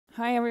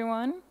Hi,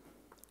 everyone.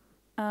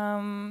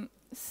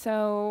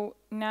 So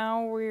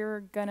now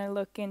we're going to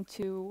look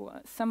into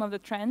some of the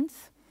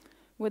trends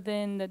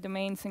within the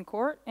domains in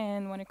court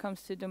and when it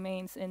comes to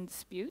domains in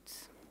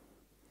disputes.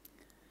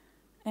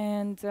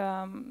 And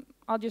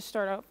I'll just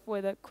start off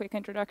with a quick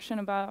introduction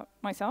about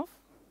myself.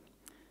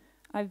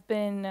 I'm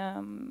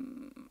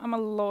a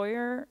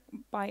lawyer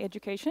by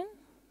education,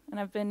 and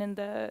I've been in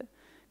the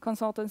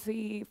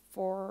consultancy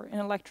for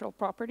intellectual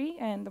property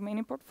and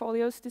domain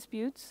portfolios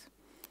disputes.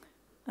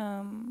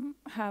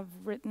 Have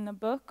written a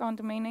book on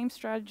domain name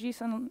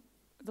strategies and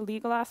the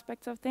legal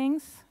aspects of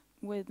things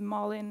with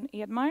Malin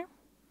Edmar,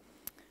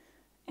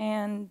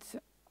 and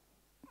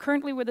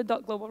currently with the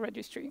 .global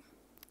registry.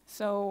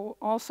 So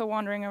also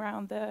wandering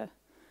around the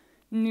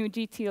new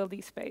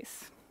GTLD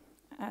space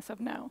as of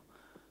now.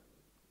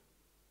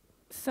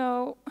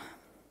 So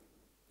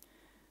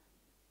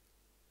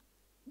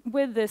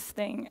with this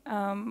thing,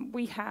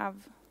 we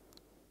have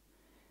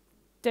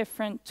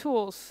different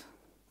tools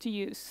to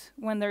use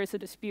when there is a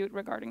dispute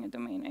regarding a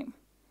domain name.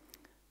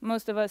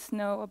 Most of us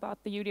know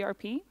about the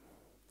UDRP.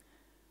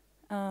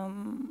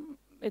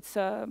 It's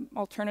an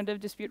alternative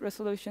dispute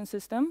resolution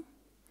system.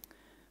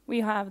 We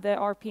have the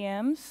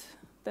RPMs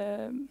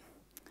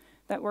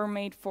that were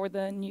made for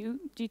the new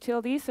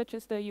GTLD, such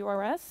as the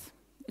URS.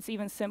 It's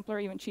even simpler,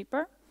 even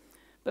cheaper,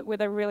 but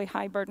with a really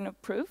high burden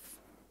of proof.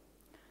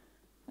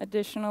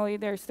 Additionally,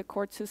 there's the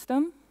court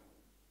system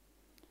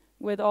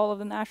with all of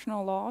the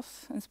national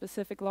laws and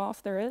specific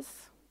laws there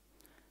is.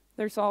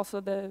 There's also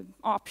the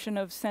option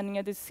of sending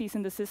a cease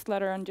and desist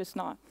letter and just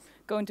not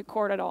going to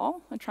court at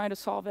all and trying to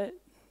solve it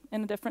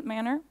in a different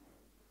manner.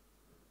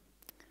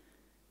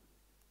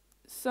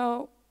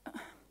 So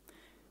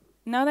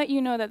now that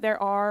you know that there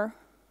are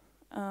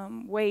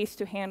ways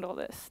to handle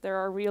this, there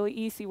are really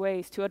easy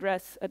ways to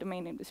address a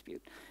domain name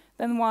dispute,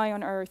 then why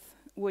on earth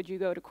would you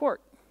go to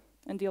court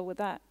and deal with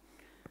that?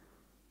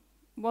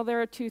 Well,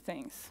 there are two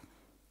things.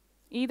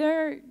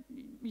 Either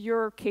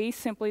your case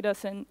simply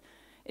doesn't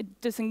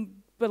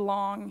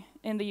belong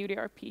in the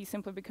UDRP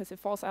simply because it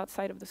falls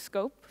outside of the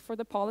scope for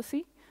the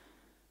policy,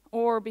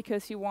 or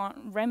because you want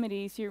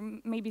remedies, you're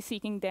maybe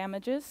seeking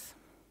damages,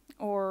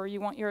 or you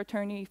want your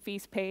attorney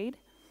fees paid,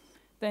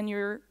 then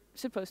you're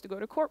supposed to go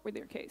to court with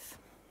your case.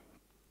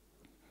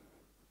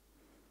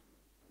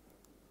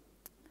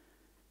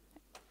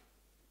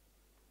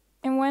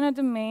 And when a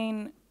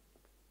domain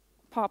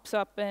pops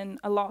up in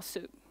a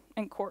lawsuit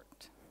in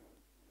court,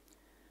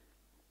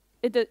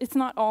 it's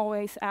not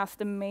always as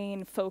the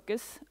main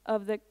focus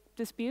of the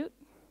dispute.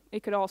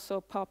 It could also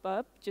pop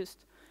up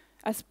just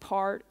as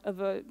part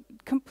of a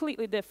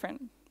completely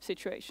different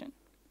situation.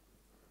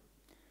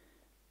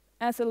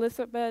 As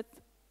Elizabeth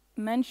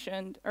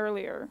mentioned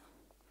earlier,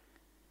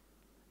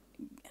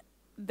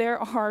 there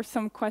are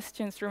some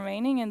questions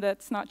remaining, and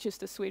that's not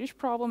just a Swedish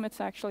problem, it's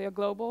actually a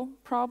global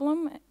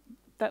problem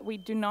that we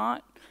do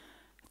not,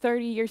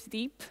 30 years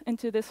deep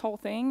into this whole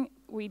thing,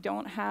 we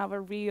don't have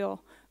a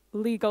real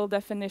legal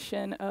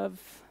definition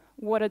of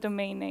what a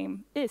domain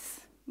name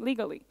is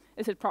legally.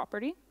 Is it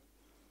property?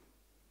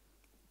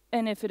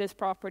 And if it is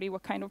property,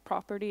 what kind of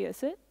property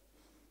is it?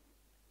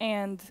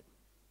 And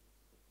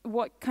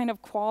what kind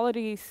of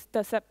qualities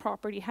does that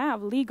property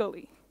have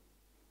legally?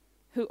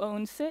 Who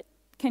owns it?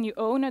 Can you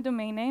own a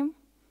domain name?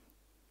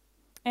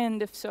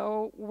 And if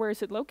so, where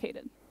is it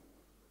located?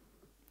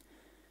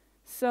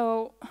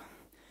 So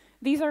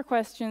these are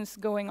questions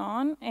going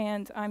on,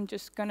 and I'm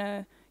just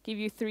gonna give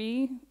you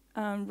three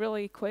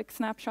really quick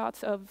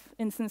snapshots of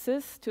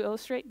instances to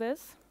illustrate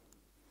this.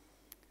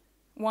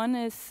 One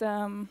is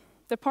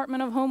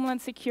Department of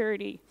Homeland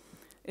Security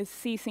is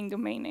seizing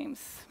domain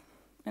names,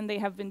 and they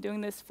have been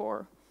doing this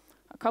for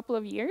a couple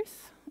of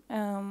years.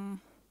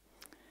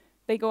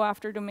 They go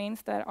after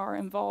domains that are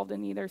involved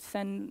in either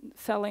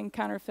selling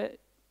counterfeit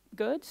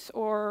goods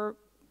or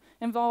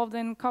involved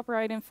in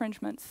copyright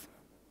infringements.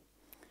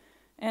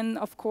 And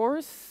of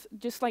course,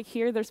 just like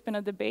here, there's been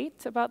a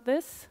debate about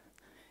this.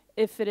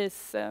 If it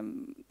is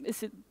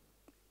it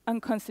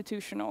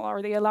unconstitutional?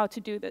 Are they allowed to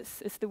do this?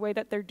 Is the way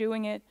that they're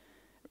doing it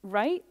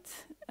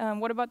right?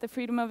 What about the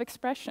freedom of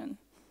expression?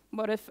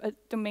 What if a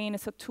domain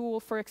is a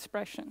tool for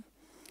expression?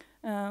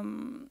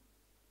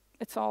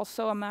 It's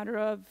also a matter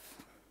of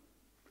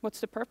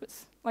what's the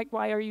purpose? Like,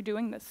 why are you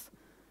doing this?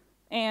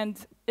 And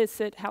is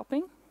it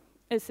helping?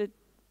 Is it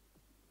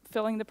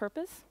filling the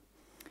purpose?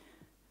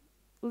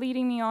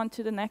 Leading me on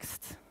to the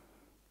next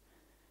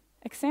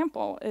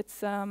example.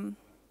 It's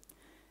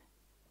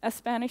a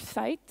Spanish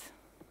site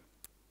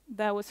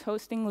that was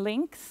hosting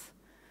links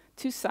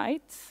to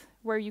sites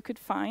where you could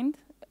find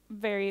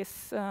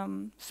various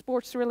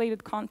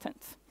sports-related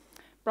content,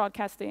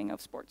 broadcasting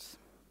of sports.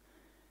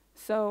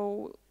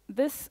 So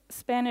this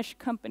Spanish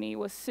company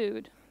was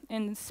sued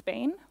in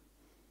Spain.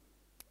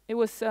 It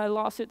was a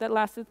lawsuit that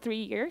lasted 3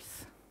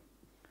 years,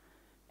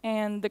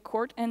 and the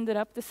court ended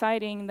up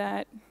deciding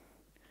that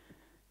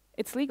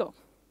it's legal.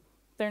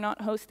 They're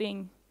not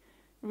hosting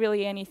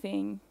really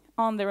anything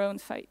on their own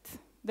site.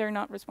 They're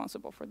not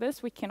responsible for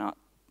this. We cannot,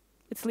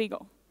 it's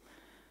legal.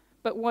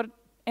 But what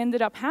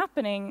ended up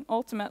happening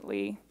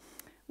ultimately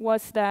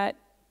was that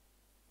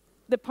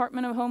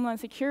Department of Homeland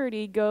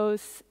Security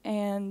goes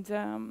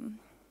and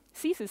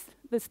seizes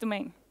this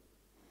domain.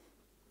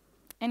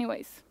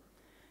 Anyways,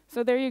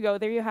 so there you go.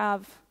 There you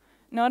have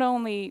not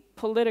only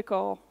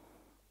political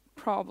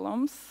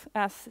problems,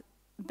 as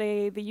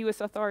the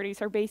US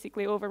authorities are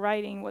basically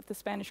overriding what the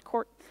Spanish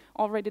court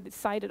already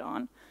decided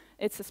on.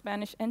 It's a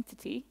Spanish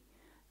entity.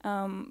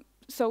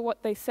 So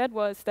what they said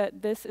was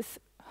that this is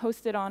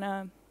hosted on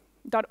a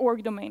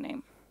 .org domain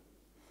name.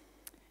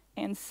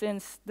 And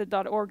since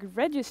the .org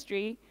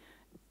registry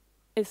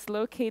is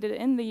located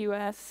in the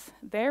US,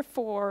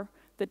 therefore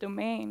the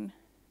domain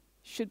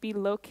should be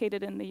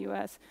located in the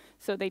US,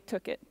 so they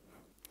took it.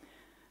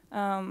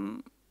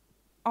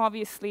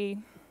 Obviously,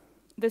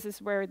 this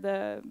is where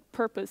the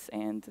purpose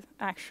and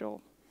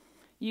actual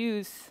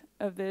use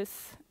of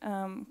this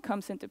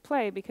comes into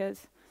play,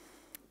 because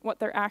what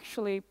they're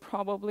actually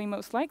probably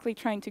most likely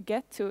trying to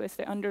get to is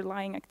the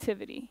underlying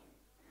activity.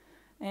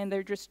 And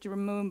they're just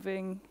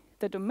removing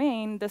the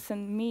domain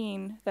doesn't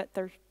mean that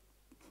they're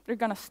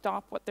gonna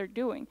stop what they're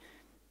doing.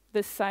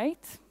 This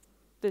site,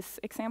 this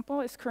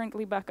example, is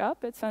currently back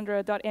up. It's under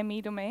a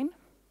 .me domain.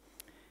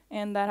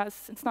 And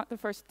it's not the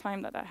first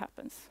time that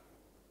happens.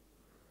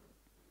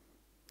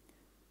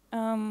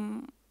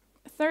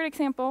 Third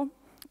example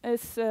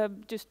is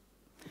just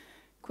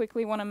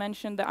quickly want to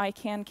mention the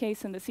ICANN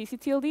case and the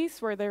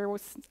CCTLDs, where there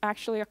was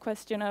actually a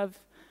question of,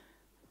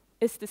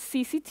 is the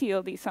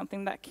CCTLD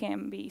something that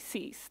can be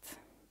seized?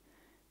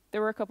 There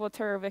were a couple of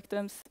terror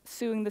victims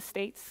suing the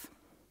states.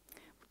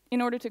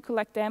 In order to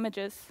collect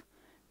damages,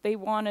 they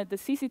wanted the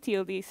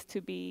CCTLDs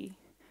to be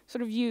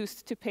sort of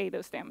used to pay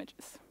those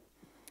damages.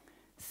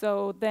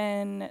 So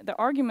then the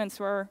arguments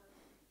were,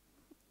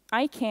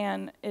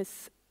 ICANN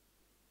is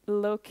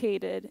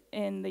located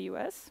in the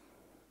US,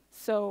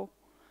 so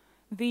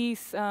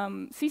these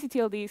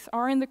CCTLDs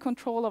are in the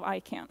control of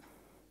ICANN.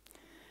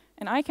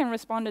 And ICANN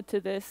responded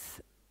to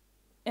this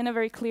in a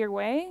very clear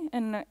way,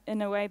 in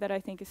a way that I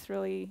think is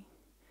really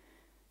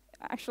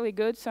actually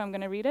good, so I'm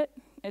going to read it.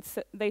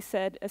 They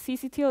said, a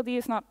CCTLD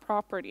is not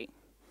property.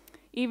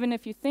 Even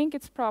if you think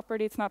it's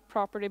not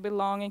property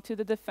belonging to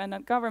the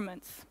defendant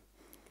governments.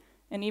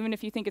 And even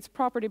if you think it's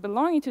property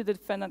belonging to the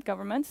defendant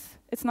governments,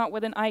 it's not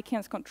within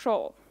ICANN's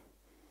control.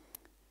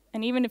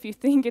 And even if you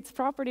think it's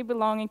property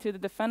belonging to the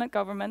defendant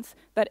governments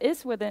that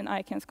is within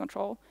ICANN's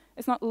control,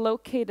 it's not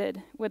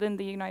located within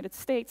the United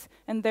States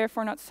and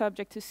therefore not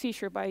subject to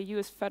seizure by a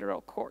US federal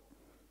court.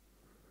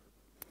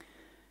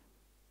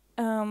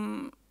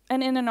 And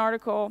in an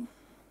article,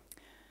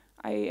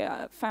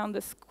 I found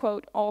this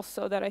quote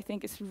also that I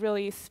think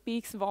really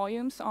speaks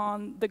volumes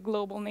on the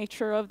global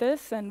nature of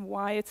this and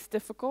why it's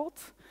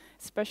difficult,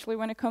 especially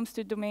when it comes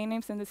to domain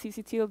names and the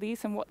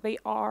CCTLDs and what they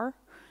are.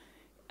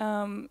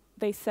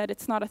 They said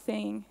it's not a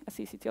thing. A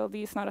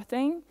CCTLD is not a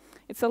thing.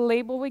 It's a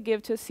label we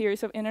give to a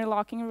series of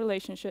interlocking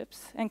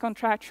relationships and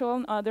contractual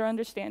and other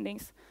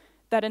understandings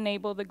that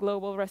enable the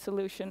global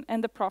resolution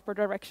and the proper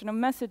direction of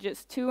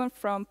messages to and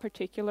from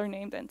particular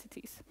named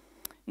entities.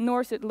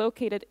 Nor is it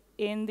located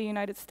in the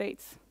United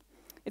States.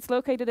 It's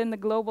located in the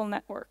global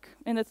network,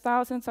 in the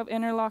thousands of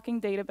interlocking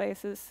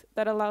databases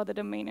that allow the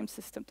domain name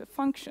system to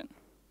function.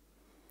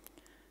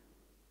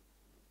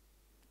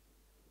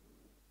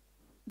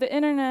 The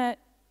Internet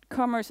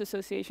Commerce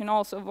Association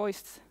also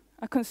voiced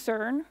a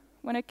concern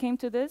when it came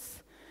to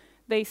this.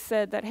 They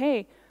said that,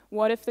 hey,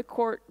 what if the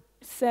court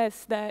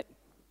says that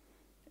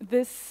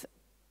this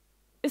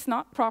is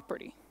not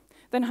property?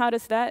 Then how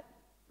does that,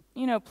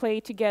 play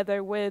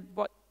together with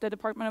what the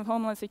Department of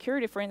Homeland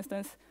Security, for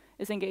instance,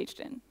 is engaged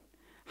in?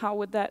 How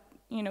would that,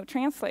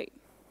 translate?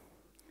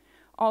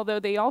 Although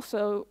they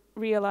also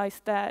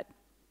realized that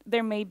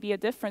there may be a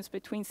difference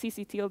between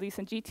CCTLDs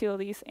and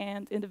GTLDs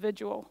and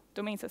individual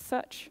domains as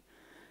such,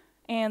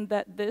 and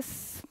that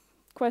this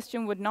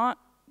question would not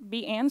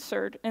be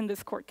answered in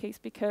this court case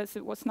because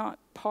it was not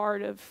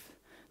part of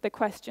the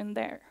question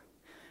there.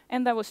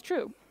 And that was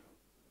true.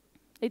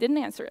 They didn't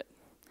answer it.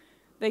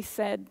 They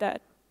said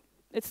that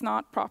it's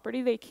not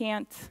property. They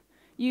can't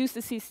use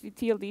the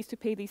CCTLDs to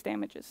pay these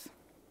damages.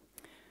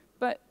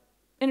 But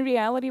in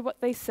reality,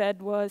 what they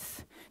said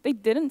was, they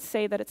didn't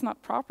say that it's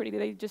not property.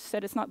 They just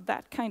said it's not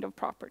that kind of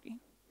property.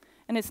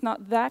 And it's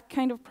not that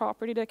kind of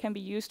property that can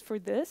be used for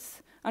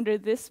this, under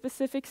this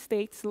specific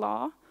state's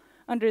law,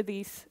 under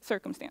these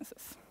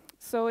circumstances.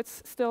 So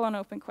it's still an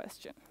open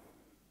question.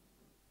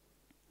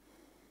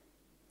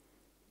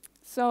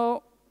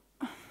 So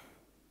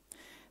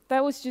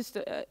that was just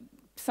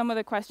some of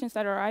the questions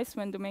that arise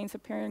when domains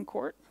appear in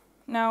court.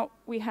 Now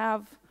we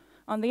have,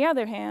 on the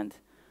other hand,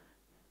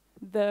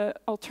 the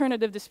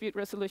alternative dispute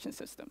resolution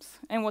systems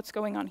and what's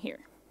going on here.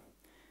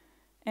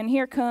 And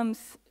here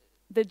comes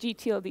the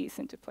GTLDs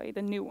into play,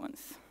 the new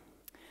ones.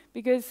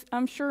 Because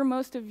I'm sure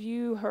most of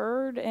you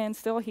heard and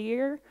still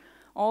hear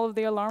all of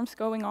the alarms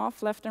going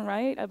off left and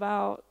right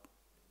about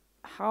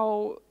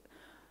how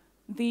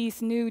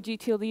these new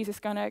GTLDs is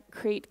going to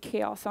create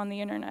chaos on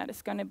the internet.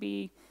 It's going to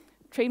be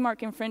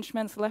trademark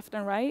infringements left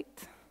and right.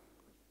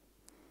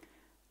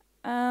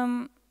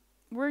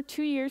 We're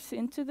 2 years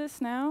into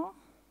this now.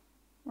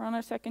 We're on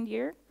our second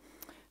year.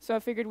 So I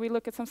figured we'd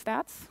look at some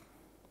stats.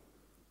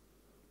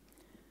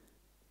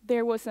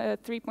 There was a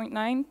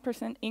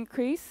 3.9%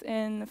 increase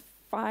in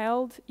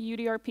filed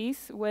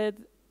UDRPs with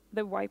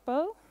the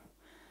WIPO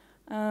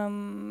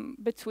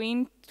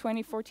between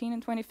 2014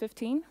 and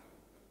 2015.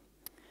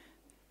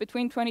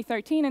 Between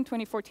 2013 and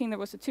 2014, there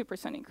was a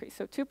 2% increase.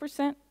 So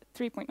 2%,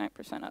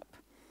 3.9% up.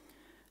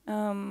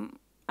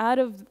 Out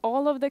of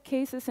all of the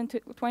cases in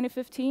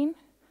 2015,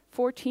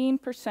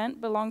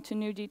 14% belonged to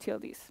new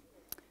GTLDs.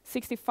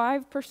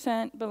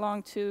 65%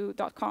 belonged to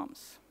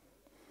 .coms.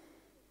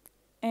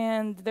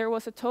 And there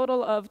was a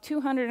total of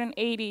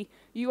 280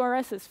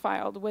 URSs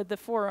filed with the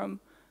forum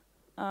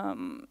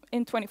in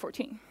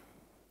 2014.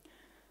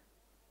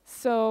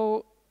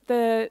 So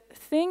the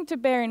thing to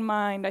bear in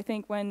mind, I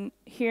think, when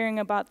hearing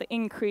about the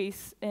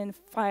increase in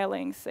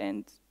filings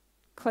and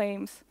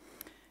claims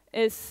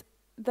is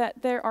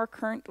that there are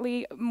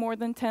currently more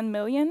than 10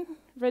 million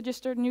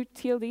registered new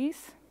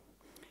TLDs,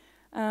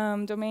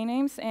 domain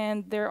names,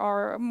 and there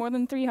are more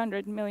than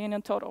 300 million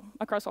in total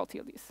across all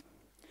TLDs.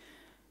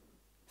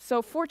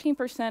 So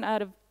 14%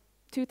 out of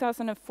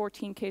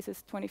 2014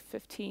 cases,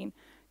 2015,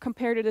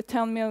 compared to the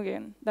 10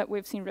 million that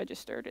we've seen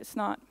registered. It's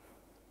not,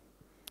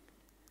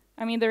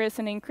 I mean, there is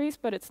an increase,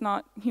 but it's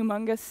not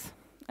humongous,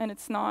 and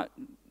it's not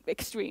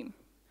extreme.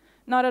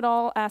 Not at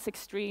all as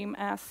extreme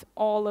as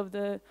all of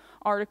the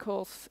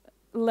articles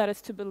led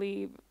us to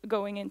believe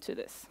going into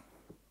this.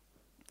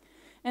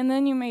 And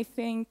then you may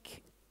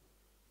think,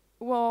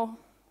 well,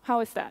 how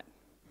is that?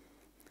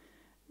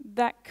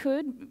 That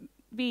could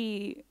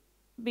be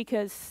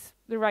because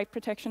the right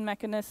protection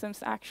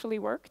mechanisms actually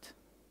worked.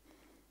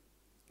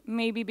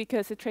 Maybe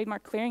because the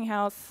Trademark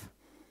Clearinghouse,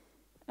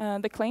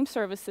 the claim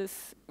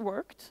services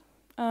worked.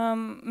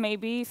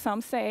 Maybe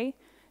some say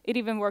it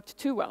even worked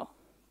too well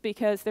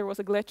because there was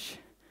a glitch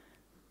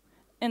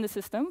in the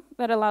system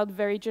that allowed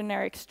very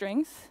generic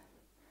strings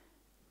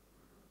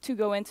to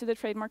go into the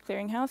Trademark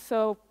Clearinghouse.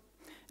 So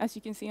as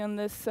you can see on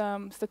this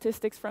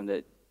statistics from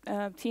the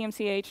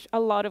TMCH, a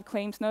lot of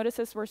claims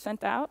notices were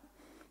sent out.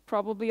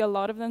 Probably a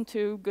lot of them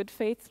to good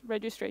faith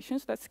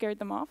registrations that scared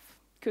them off,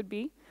 could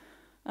be.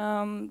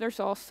 There's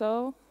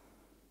also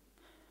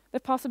the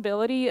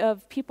possibility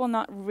of people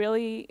not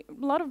really,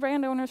 a lot of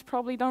brand owners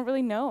probably don't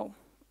really know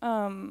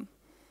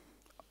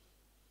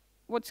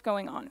what's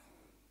going on.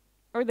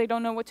 Or they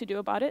don't know what to do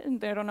about it, and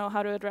they don't know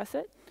how to address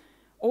it.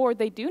 Or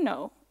they do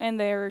know, and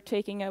they're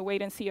taking a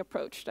wait and see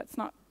approach. That's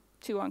not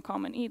too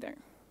uncommon either.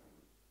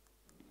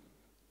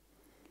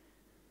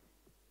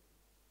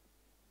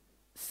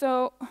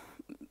 So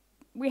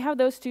we have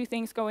those two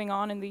things going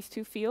on in these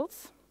two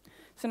fields.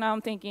 So now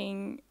I'm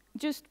thinking,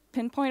 just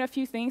pinpoint a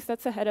few things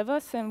that's ahead of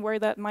us and where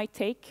that might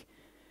take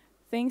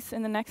things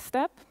in the next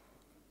step.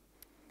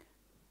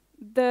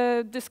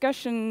 The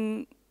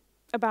discussion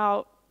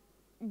about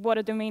what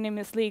a domain name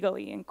is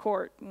legally in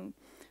court and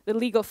the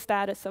legal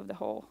status of the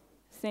whole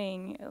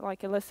thing,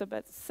 like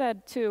Elizabeth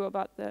said too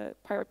about the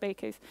Pirate Bay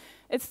case,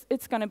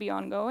 it's going to be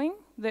ongoing.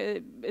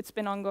 It's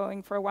been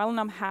ongoing for a while, and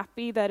I'm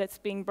happy that it's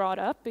being brought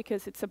up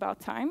because it's about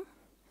time.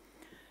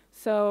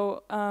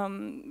 So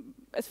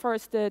as far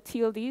as the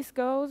TLDs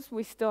goes,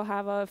 we still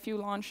have a few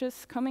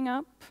launches coming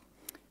up,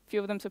 a few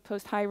of them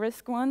supposed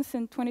high-risk ones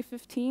in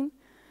 2015.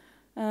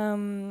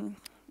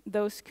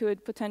 Those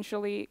could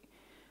potentially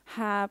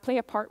play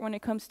a part when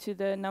it comes to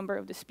the number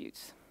of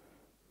disputes.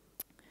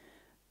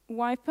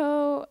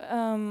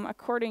 WIPO,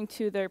 according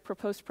to their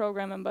proposed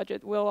program and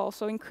budget, will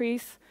also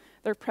increase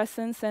their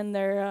presence and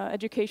their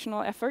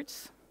educational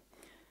efforts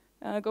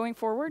going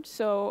forward.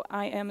 So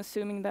I am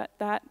assuming that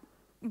that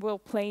will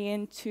play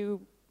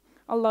into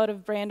a lot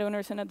of brand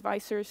owners and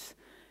advisors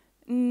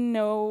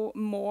know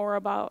more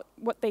about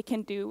what they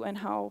can do and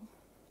how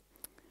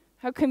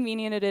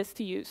convenient it is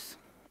to use.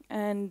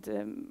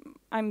 And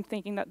I'm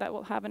thinking that that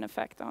will have an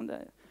effect on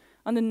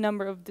the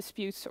number of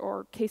disputes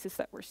or cases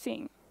that we're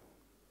seeing.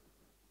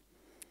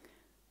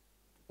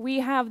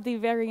 We have the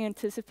very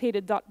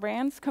anticipated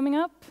 .brands coming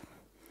up.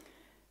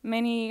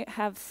 Many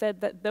have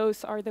said that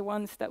those are the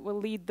ones that will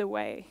lead the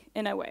way,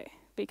 in a way,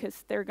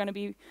 because they're going to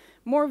be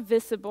more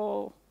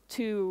visible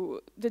to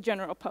the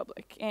general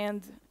public.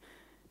 And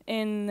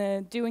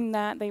in doing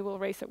that, they will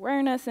raise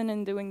awareness, and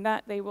in doing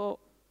that, they will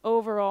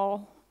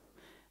overall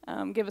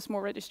give us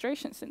more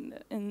registrations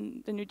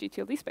in the new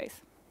GTLD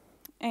space.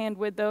 And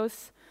with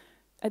those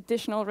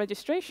additional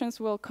registrations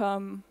will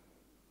come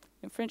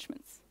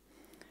infringements.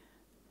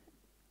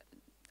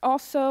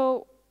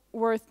 Also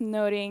worth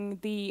noting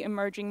the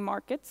emerging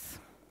markets.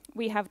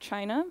 We have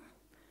China,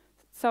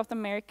 South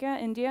America,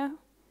 India.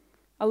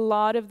 A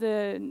lot of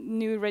the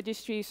new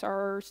registries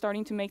are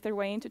starting to make their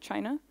way into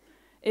China.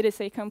 It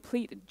is a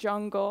complete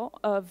jungle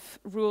of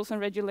rules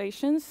and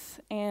regulations,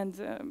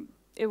 and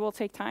it will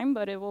take time,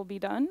 but it will be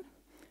done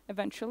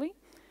eventually.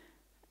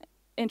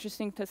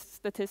 Interesting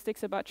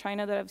statistics about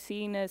China that I've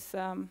seen is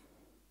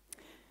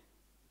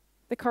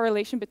the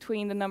correlation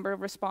between the number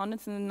of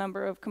respondents and the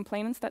number of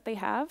complainants that they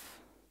have,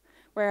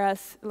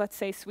 whereas, let's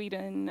say,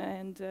 Sweden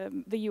and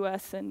the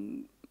US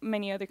and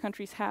many other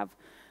countries have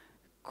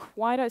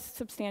quite a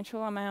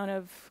substantial amount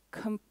of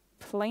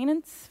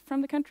complainants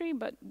from the country,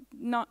 but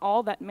not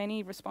all that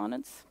many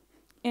respondents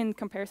in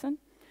comparison,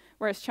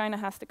 whereas China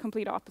has the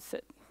complete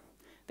opposite.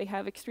 They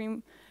have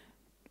extreme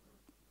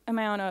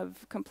amount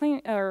of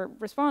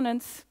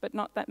respondents, but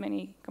not that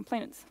many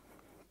complainants.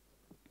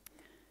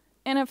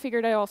 And I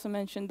figured I also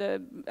mentioned,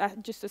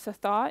 just as a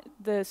thought,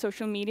 the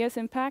social media's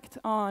impact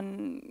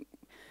on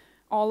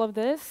all of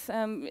this,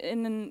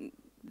 in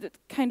the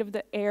kind of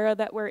the era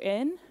that we're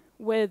in,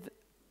 with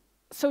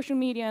social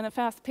media and a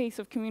fast pace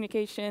of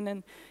communication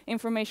and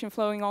information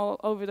flowing all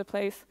over the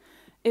place.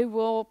 It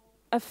will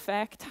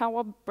affect how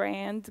a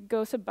brand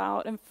goes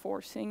about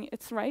enforcing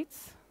its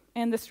rights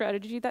and the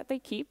strategy that they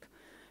keep.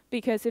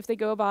 Because if they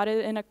go about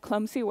it in a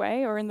clumsy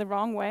way or in the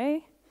wrong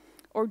way,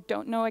 or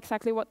don't know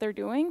exactly what they're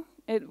doing,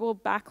 it will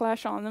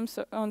backlash on them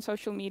on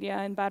social media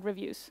and bad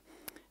reviews.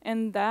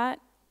 And that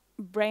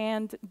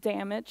brand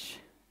damage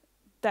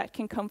that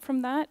can come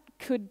from that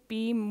could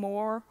be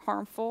more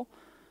harmful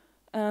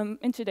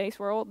in today's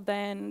world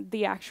than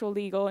the actual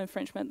legal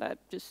infringement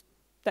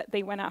that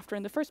they went after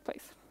in the first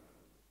place.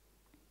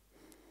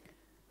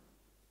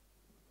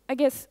 I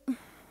guess,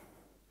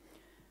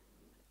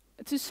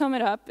 to sum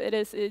it up,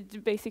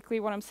 basically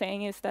what I'm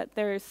saying is that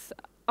there's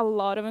a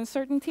lot of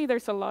uncertainty,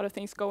 there's a lot of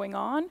things going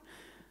on.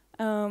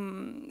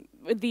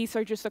 These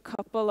are just a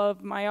couple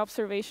of my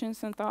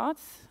observations and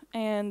thoughts,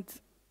 and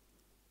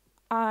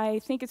I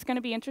think it's going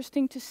to be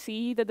interesting to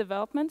see the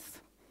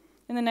developments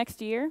in the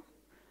next year,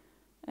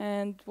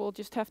 and we'll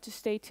just have to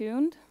stay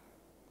tuned.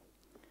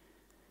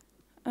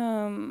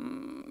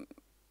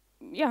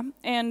 Yeah,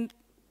 and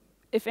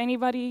if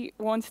anybody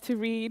wants to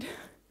read,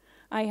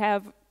 I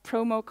have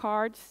promo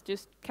cards,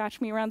 just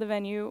catch me around the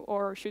venue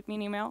or shoot me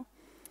an email.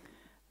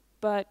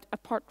 But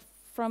apart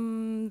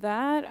from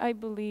that, I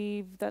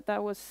believe that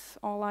that was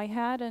all I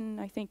had, and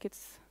I think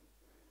it's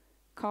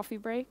coffee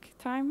break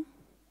time,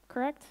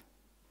 correct?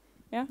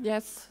 Yeah?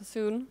 Yes,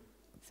 soon.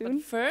 Soon?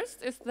 But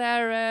first, is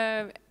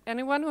there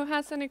anyone who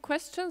has any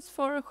questions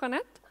for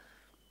Jeanette?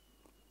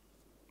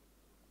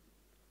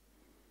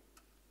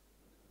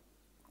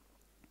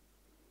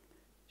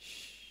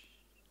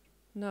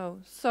 No.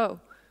 So,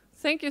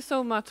 thank you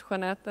so much,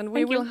 Jeanette, and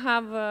we will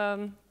have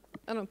an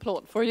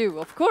applaud for you,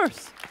 of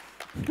course.